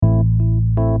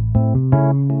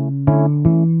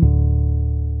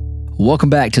Welcome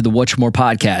back to the What's More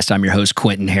podcast. I'm your host,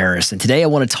 Quentin Harris. And today I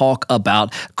want to talk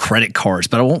about credit cards,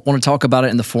 but I want to talk about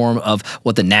it in the form of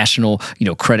what the national,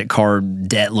 credit card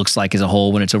debt looks like as a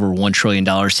whole when it's over $1 trillion.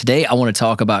 Today, I want to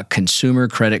talk about consumer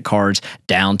credit cards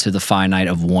down to the finite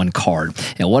of one card.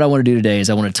 And what I want to do today is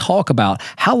I want to talk about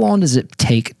how long does it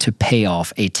take to pay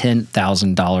off a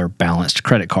 $10,000 balanced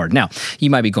credit card. Now, you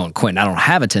might be going, Quentin, I don't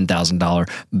have a $10,000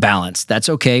 balance. That's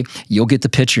okay. You'll get the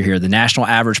picture here. The national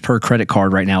average per credit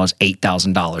card right now is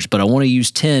 $8,000, but I want to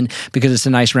use 10 because it's a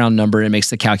nice round number and it makes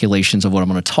the calculations of what I'm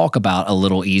going to talk about a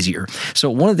little easier. So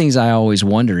one of the things I always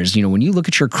wonder is, when you look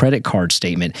at your credit card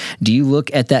statement, do you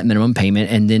look at that minimum payment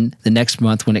and then the next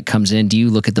month when it comes in, do you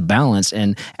look at the balance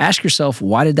and ask yourself,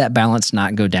 why did that balance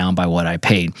not go down by what I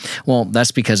paid? Well,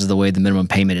 that's because of the way the minimum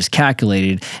payment is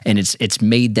calculated, and it's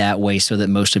made that way so that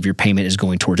most of your payment is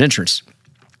going towards interest.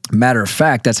 Matter of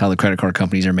fact, that's how the credit card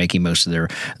companies are making most of their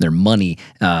money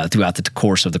throughout the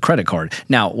course of the credit card.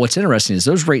 Now, what's interesting is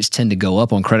those rates tend to go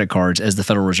up on credit cards as the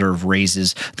Federal Reserve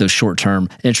raises those short-term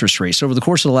interest rates. So over the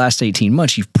course of the last 18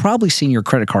 months, you've probably seen your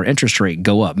credit card interest rate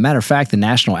go up. Matter of fact, the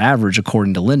national average,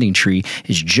 according to LendingTree,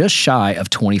 is just shy of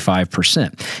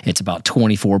 25%. It's about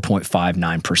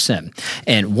 24.59%.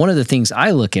 And one of the things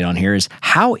I look at on here is,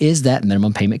 how is that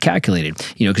minimum payment calculated?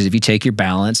 Because if you take your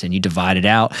balance and you divide it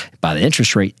out by the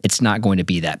interest rate, it's not going to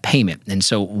be that payment. And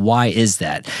so why is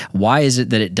that? Why is it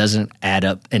that it doesn't add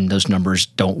up and those numbers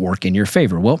don't work in your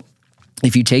favor? Well,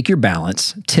 if you take your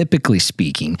balance, typically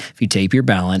speaking, if you take your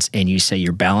balance and you say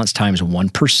your balance times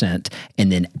 1%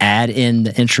 and then add in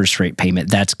the interest rate payment,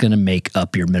 that's going to make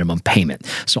up your minimum payment.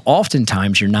 So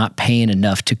oftentimes you're not paying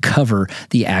enough to cover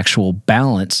the actual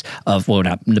balance of,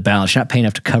 not the balance, you're not paying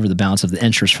enough to cover the balance of the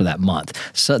interest for that month.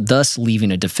 So thus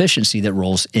leaving a deficiency that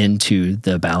rolls into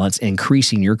the balance,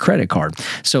 increasing your credit card.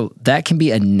 So that can be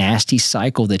a nasty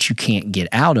cycle that you can't get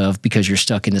out of because you're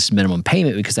stuck in this minimum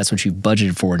payment because that's what you've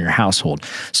budgeted for in your household.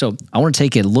 So I want to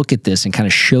take a look at this and kind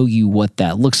of show you what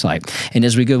that looks like. And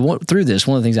as we go through this,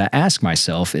 one of the things I ask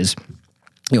myself is,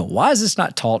 why is this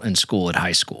not taught in school at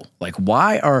high school? Like,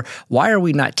 why are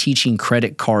we not teaching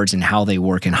credit cards and how they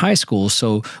work in high school?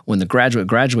 So when the graduate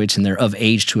graduates and they're of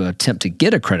age to attempt to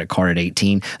get a credit card at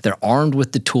 18, they're armed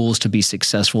with the tools to be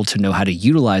successful, to know how to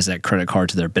utilize that credit card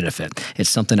to their benefit. It's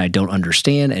something I don't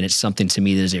understand, and it's something to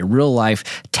me that is a real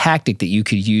life tactic that you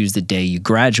could use the day you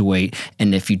graduate.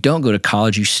 And if you don't go to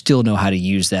college, you still know how to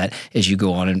use that as you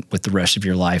go on with the rest of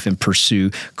your life and pursue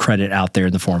credit out there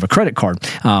in the form of a credit card.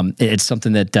 It's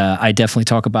something that I definitely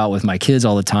talk about with my kids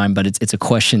all the time, but it's a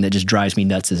question that just drives me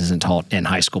nuts. This isn't taught in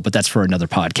high school, but that's for another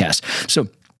podcast. So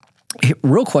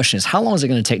real question is, how long is it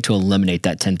going to take to eliminate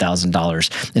that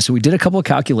 $10,000? And so we did a couple of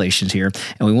calculations here,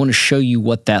 and we want to show you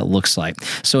what that looks like.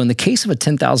 So in the case of a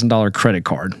 $10,000 credit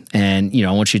card, and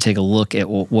I want you to take a look at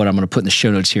what I'm going to put in the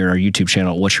show notes here, our YouTube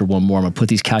channel, What's Your One More. I'm going to put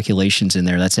these calculations in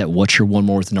there. That's at What's Your One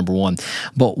More with the number 1.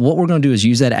 But what we're going to do is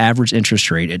use that average interest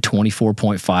rate at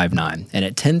 24.59. And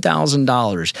at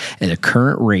 $10,000 at the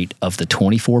current rate of the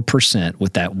 24%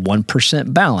 with that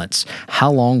 1% balance, how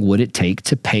long would it take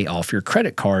to pay off your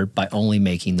credit card by only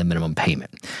making the minimum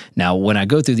payment? Now, when I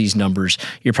go through these numbers,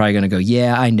 you're probably going to go,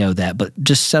 yeah, I know that, but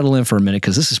just settle in for a minute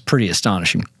because this is pretty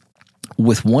astonishing.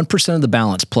 With 1% of the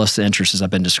balance plus the interest, as I've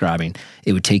been describing,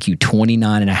 it would take you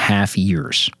 29 and a half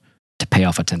years to pay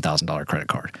off a $10,000 credit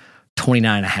card.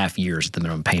 29 and a half years at the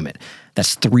minimum payment.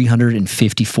 That's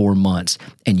 354 months.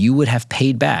 And you would have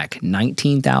paid back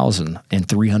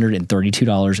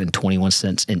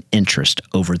 $19,332.21 in interest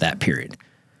over that period.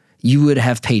 You would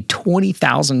have paid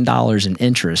 $20,000 in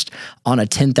interest on a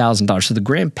 $10,000. So the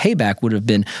grand payback would have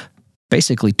been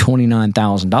basically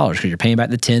 $29,000 because you're paying back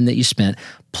the 10 that you spent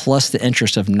plus the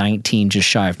interest of 19, just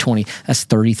shy of 20. That's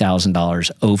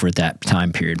 $30,000 over that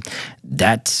time period.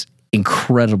 That's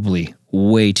incredibly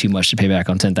way too much to pay back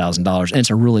on $10,000. And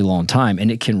it's a really long time, and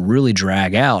it can really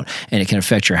drag out, and it can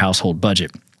affect your household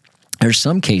budget. There's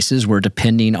some cases where,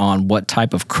 depending on what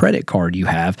type of credit card you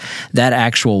have, that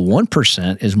actual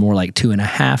 1% is more like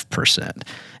 2.5%.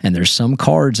 And there's some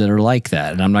cards that are like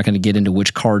that. And I'm not going to get into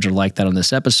which cards are like that on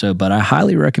this episode, but I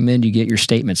highly recommend you get your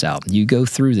statements out. You go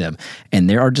through them, and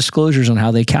there are disclosures on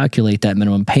how they calculate that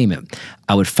minimum payment.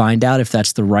 I would find out if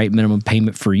that's the right minimum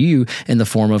payment for you in the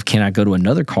form of, can I go to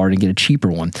another card and get a cheaper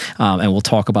one? And we'll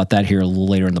talk about that here a little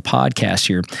later in the podcast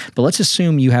here. But let's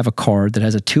assume you have a card that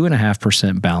has a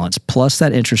 2.5% balance plus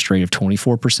that interest rate of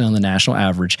 24% on the national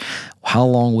average. How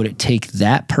long would it take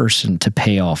that person to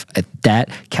pay off at that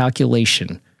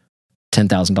calculation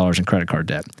 $10,000 in credit card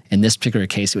debt? In this particular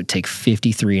case, it would take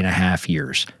 53 and a half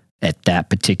years at that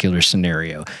particular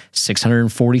scenario.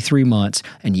 643 months,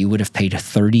 and you would have paid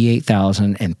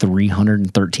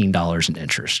 $38,313 in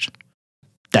interest.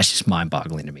 That's just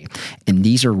mind-boggling to me. And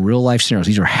these are real-life scenarios.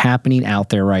 These are happening out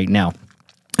there right now.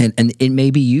 And it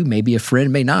may be you, maybe a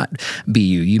friend, may not be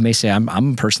you. You may say, I'm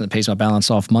a person that pays my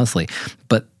balance off monthly.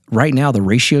 But right now, the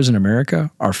ratios in America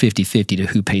are 50-50 to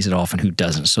who pays it off and who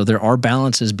doesn't. So there are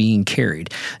balances being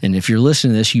carried. And if you're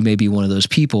listening to this, you may be one of those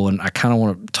people. And I kind of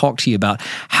want to talk to you about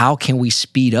how can we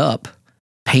speed up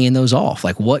paying those off?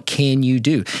 Like, what can you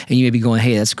do? And you may be going,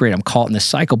 hey, that's great. I'm caught in this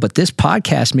cycle. But this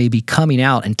podcast may be coming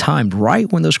out and timed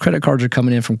right when those credit cards are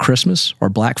coming in from Christmas or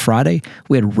Black Friday.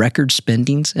 We had record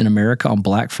spendings in America on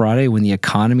Black Friday when the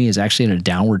economy is actually in a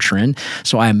downward trend.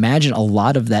 So I imagine a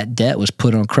lot of that debt was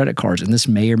put on credit cards. And this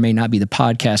may or may not be the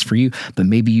podcast for you, but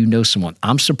maybe you know someone.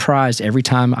 I'm surprised every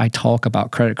time I talk about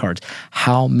credit cards,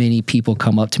 how many people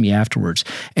come up to me afterwards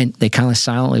and they kind of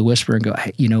silently whisper and go,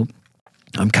 hey,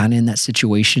 I'm kind of in that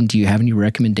situation. Do you have any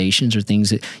recommendations or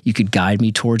things that you could guide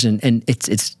me towards? And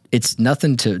it's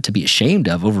nothing to be ashamed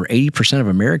of. Over 80% of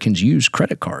Americans use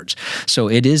credit cards. So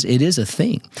it is a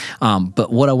thing.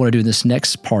 But what I want to do in this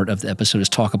next part of the episode is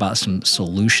talk about some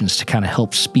solutions to kind of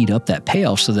help speed up that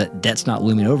payoff so that debt's not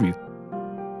looming over you.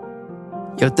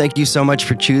 Yo, thank you so much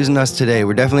for choosing us today.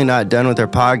 We're definitely not done with our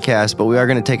podcast, but we are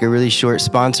going to take a really short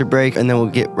sponsor break and then we'll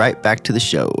get right back to the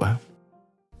show.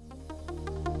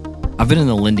 I've been in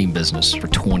the lending business for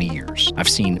 20 years. I've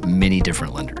seen many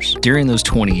different lenders. During those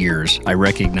 20 years, I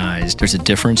recognized there's a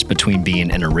difference between being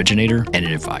an originator and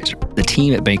an advisor. The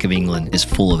team at Bank of England is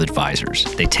full of advisors.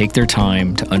 They take their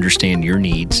time to understand your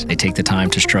needs. They take the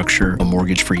time to structure a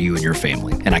mortgage for you and your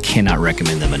family. And I cannot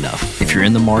recommend them enough. If you're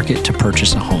in the market to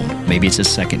purchase a home, maybe it's a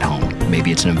second home,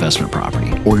 maybe it's an investment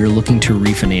property, or you're looking to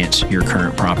refinance your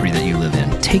current property that you live in,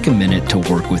 take a minute to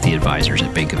work with the advisors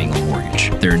at Bank of England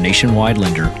Mortgage. They're a nationwide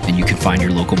lender, and you can find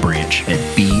your local branch at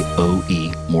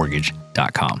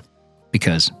boemortgage.com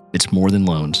because it's more than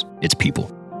loans, it's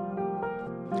people.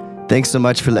 Thanks so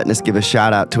much for letting us give a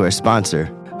shout out to our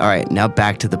sponsor. All right, now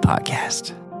back to the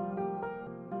podcast.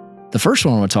 The first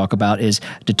one I want to talk about is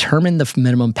determine the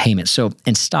minimum payment.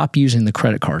 And stop using the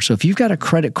credit card. So if you've got a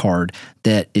credit card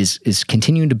that is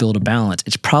continuing to build a balance,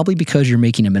 it's probably because you're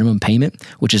making a minimum payment,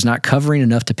 which is not covering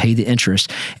enough to pay the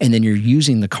interest. And then you're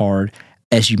using the card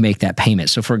as you make that payment.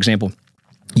 So for example,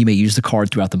 you may use the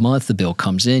card throughout the month, the bill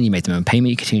comes in, you make the minimum payment,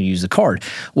 you continue to use the card.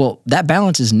 Well, that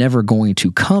balance is never going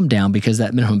to come down because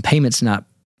that minimum payment's not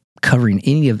covering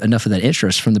enough of that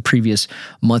interest from the previous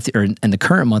month and the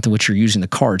current month in which you're using the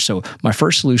card. So my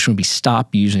first solution would be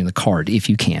stop using the card if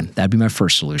you can. That'd be my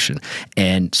first solution.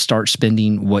 And start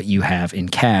spending what you have in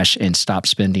cash and stop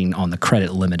spending on the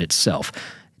credit limit itself.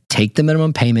 Take the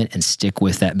minimum payment and stick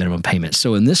with that minimum payment.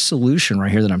 So in this solution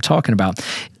right here that I'm talking about,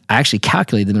 I actually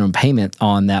calculated the minimum payment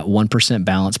on that 1%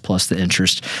 balance plus the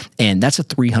interest, and that's a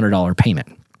 $300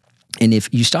 payment. And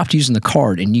if you stopped using the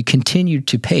card and you continued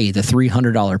to pay the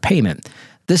 $300 payment,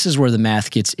 this is where the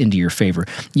math gets into your favor.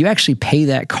 You actually pay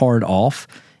that card off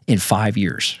in 5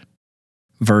 years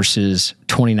versus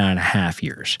 29 and a half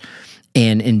years.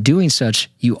 And in doing such,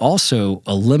 you also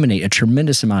eliminate a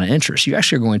tremendous amount of interest. You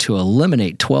actually are going to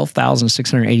eliminate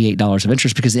 $12,688 of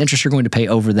interest because the interest you're going to pay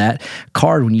over that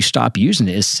card when you stop using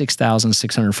it is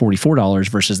 $6,644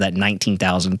 versus that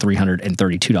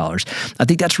 $19,332. I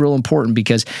think that's real important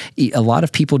because a lot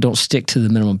of people don't stick to the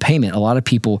minimum payment. A lot of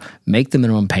people make the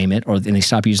minimum payment and they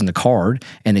stop using the card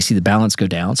and they see the balance go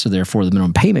down. So therefore the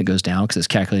minimum payment goes down because it's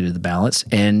calculated the balance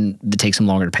and it takes them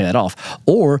longer to pay that off.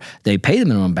 Or they pay the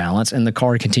minimum balance and the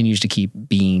card continues to keep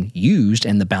being used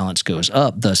and the balance goes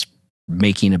up, thus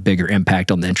making a bigger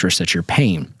impact on the interest that you're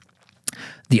paying.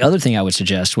 The other thing I would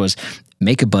suggest was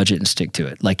make a budget and stick to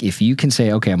it. Like if you can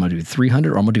say, okay, I'm going to do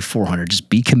 300 or I'm going to do 400, just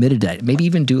be committed to that. Maybe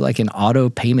even do like an auto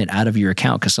payment out of your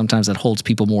account because sometimes that holds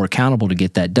people more accountable to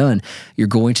get that done. You're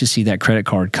going to see that credit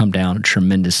card come down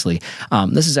tremendously.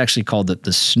 This is actually called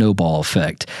the snowball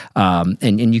effect.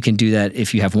 And you can do that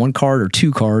if you have one card or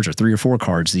two cards or three or four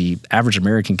cards. The average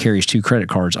American carries 2 credit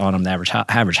cards on them. The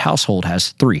average household has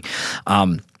 3.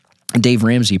 Dave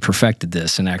Ramsey perfected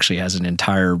this and actually has an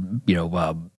entire,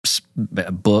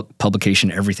 book,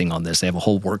 publication, everything on this. They have a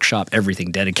whole workshop,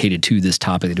 everything dedicated to this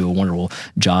topic. They do a wonderful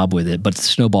job with it. But the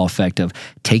snowball effect of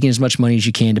taking as much money as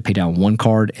you can to pay down one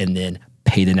card and then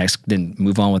pay the next, then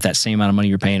move on with that same amount of money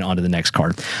you're paying onto the next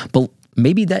card. But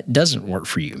maybe that doesn't work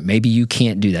for you. Maybe you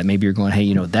can't do that. Maybe you're going,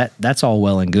 hey, that's all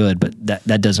well and good, but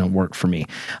that doesn't work for me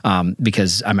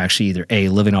because I'm actually either A,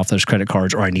 living off those credit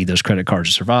cards, or I need those credit cards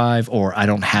to survive, or I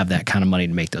don't have that kind of money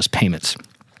to make those payments.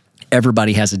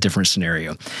 Everybody has a different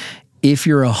scenario. If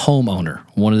you're a homeowner,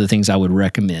 one of the things I would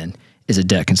recommend is a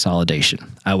debt consolidation.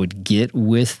 I would get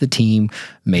with the team,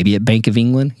 maybe at Bank of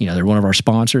England. They're one of our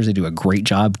sponsors. They do a great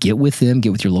job. Get with them.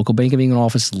 Get with your local Bank of England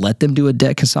office. Let them do a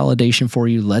debt consolidation for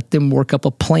you. Let them work up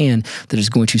a plan that is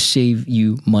going to save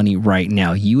you money right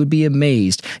now. You would be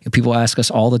amazed. People ask us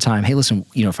all the time, hey, listen,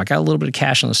 if I got a little bit of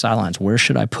cash on the sidelines, where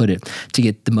should I put it to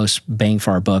get the most bang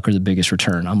for our buck or the biggest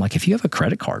return? I'm like, if you have a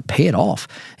credit card, pay it off.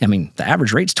 The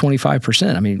average rate's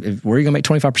 25%. Where are you going to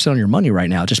make 25% on your money right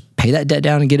now? Just pay that debt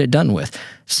down and get it done with.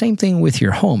 Same thing with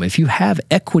your home. If you have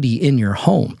equity in your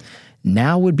home,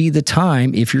 now would be the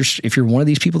time. If you're one of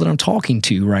these people that I'm talking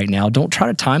to right now, don't try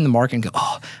to time the market and go,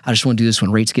 I just want to do this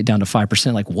when rates get down to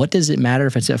 5%. Like, what does it matter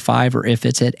if it's at 5 or if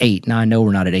it's at 8? Now, I know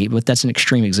we're not at 8, but that's an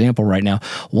extreme example right now.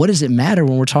 What does it matter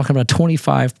when we're talking about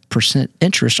 25%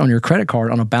 interest on your credit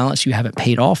card on a balance you haven't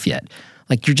paid off yet?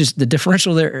 Like, the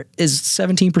differential there is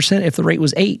 17% if the rate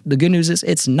was 8. The good news is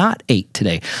it's not 8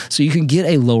 today. So you can get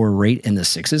a lower rate in the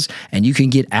 6s and you can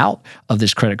get out of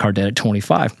this credit card debt at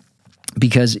 25.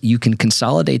 Because you can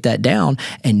consolidate that down,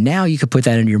 and now you could put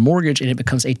that into your mortgage and it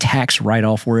becomes a tax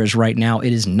write-off, whereas right now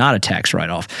it is not a tax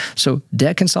write-off. So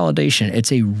debt consolidation,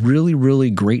 it's a really, really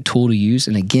great tool to use.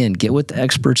 And again, get with the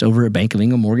experts over at Bank of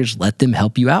England Mortgage. Let them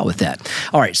help you out with that.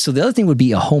 All right, so the other thing would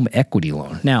be a home equity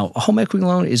loan. Now, a home equity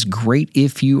loan is great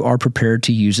if you are prepared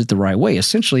to use it the right way.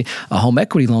 Essentially, a home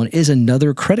equity loan is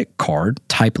another credit card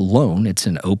type loan. It's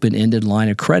an open-ended line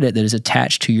of credit that is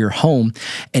attached to your home,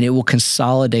 and it will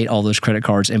consolidate all those credit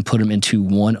cards and put them into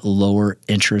one lower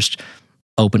interest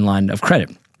open line of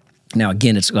credit. Now,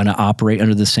 again, it's going to operate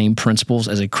under the same principles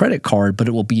as a credit card, but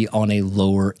it will be on a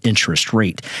lower interest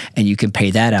rate, and you can pay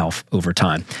that off over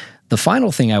time. The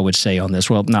final thing I would say on this,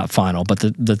 well, not final, but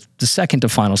the second to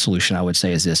final solution I would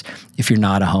say is this. If you're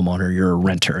not a homeowner, you're a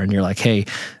renter, and you're like, hey,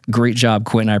 great job,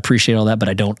 Quentin, I appreciate all that, but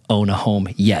I don't own a home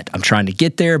yet. I'm trying to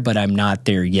get there, but I'm not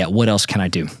there yet. What else can I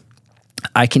do?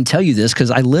 I can tell you this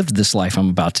because I lived this life I'm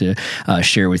about to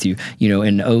share with you.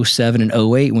 In 07 and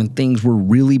 08, when things were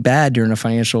really bad during a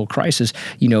financial crisis,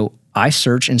 I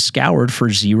searched and scoured for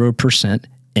 0%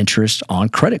 interest on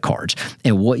credit cards.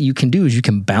 And what you can do is you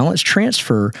can balance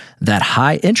transfer that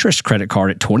high interest credit card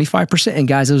at 25%. And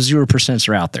guys, those 0%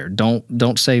 are out there.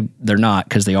 Don't say they're not,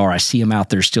 because they are. I see them out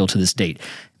there still to this date.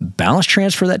 Balance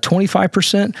transfer that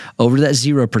 25% over to that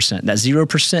 0%. That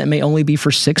 0% may only be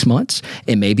for 6 months.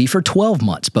 It may be for 12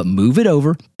 months, but move it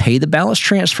over, pay the balance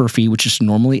transfer fee, which is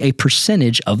normally a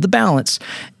percentage of the balance.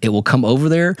 It will come over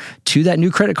there to that new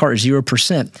credit card at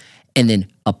 0%. And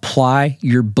then apply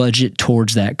your budget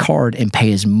towards that card and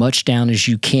pay as much down as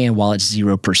you can while it's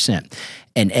 0%.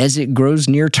 And as it grows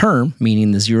near term,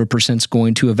 meaning the 0% is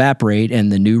going to evaporate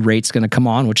and the new rate's going to come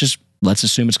on, which is, let's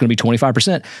assume it's going to be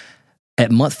 25%. At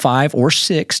month 5 or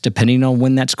 6, depending on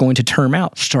when that's going to term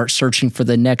out, start searching for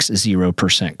the next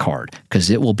 0% card, because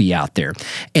it will be out there.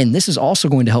 And this is also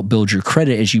going to help build your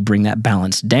credit. As you bring that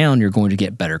balance down, you're going to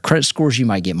get better credit scores. You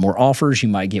might get more offers. You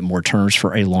might get more terms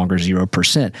for a longer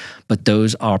 0%. But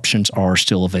those options are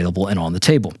still available and on the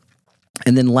table.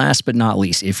 And then last but not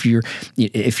least, if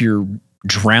you're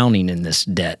drowning in this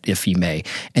debt, if you may,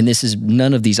 and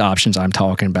none of these options I'm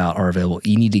talking about are available,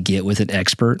 you need to get with an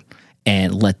expert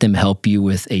and let them help you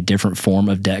with a different form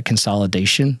of debt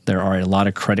consolidation. There are a lot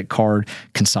of credit card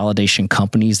consolidation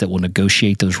companies that will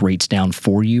negotiate those rates down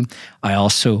for you. I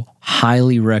also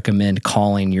highly recommend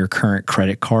calling your current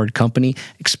credit card company,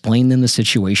 explain them the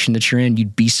situation that you're in.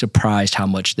 You'd be surprised how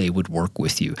much they would work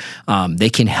with you.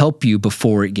 They can help you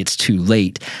before it gets too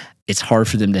late. It's hard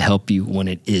for them to help you when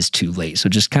it is too late. So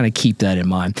just kind of keep that in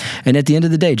mind. And at the end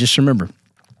of the day, just remember,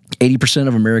 80%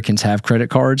 of Americans have credit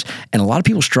cards, and a lot of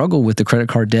people struggle with the credit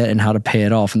card debt and how to pay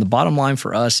it off. And the bottom line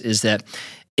for us is that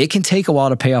it can take a while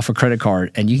to pay off a credit card,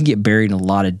 and you can get buried in a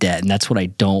lot of debt. And that's what I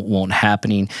don't want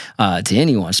happening to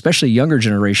anyone, especially a younger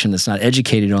generation that's not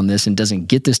educated on this and doesn't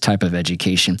get this type of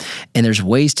education. And there's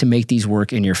ways to make these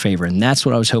work in your favor. And that's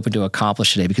what I was hoping to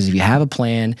accomplish today, because if you have a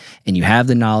plan and you have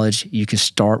the knowledge, you can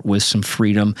start with some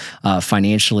freedom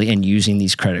financially and using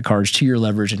these credit cards to your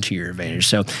leverage and to your advantage.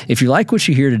 So if you like what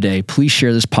you hear today, please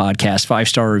share this podcast,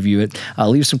 5-star review it,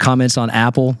 leave some comments on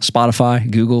Apple, Spotify,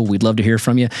 Google. We'd love to hear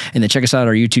from you. And then check us out on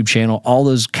our YouTube channel. All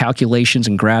those calculations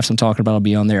and graphs I'm talking about will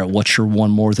be on there at What's Your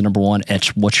One More, the number 1 at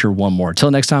What's Your One More.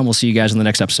 Until next time, we'll see you guys in the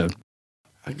next episode.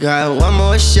 I got one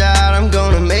more shot, I'm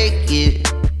gonna make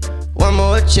it. One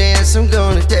more chance, I'm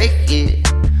gonna take it.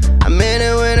 I meant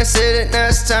it when I said it, now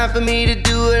it's time for me to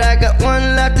do it. I got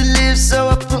one life to live, so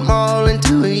I put my all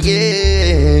into it,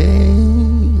 yeah.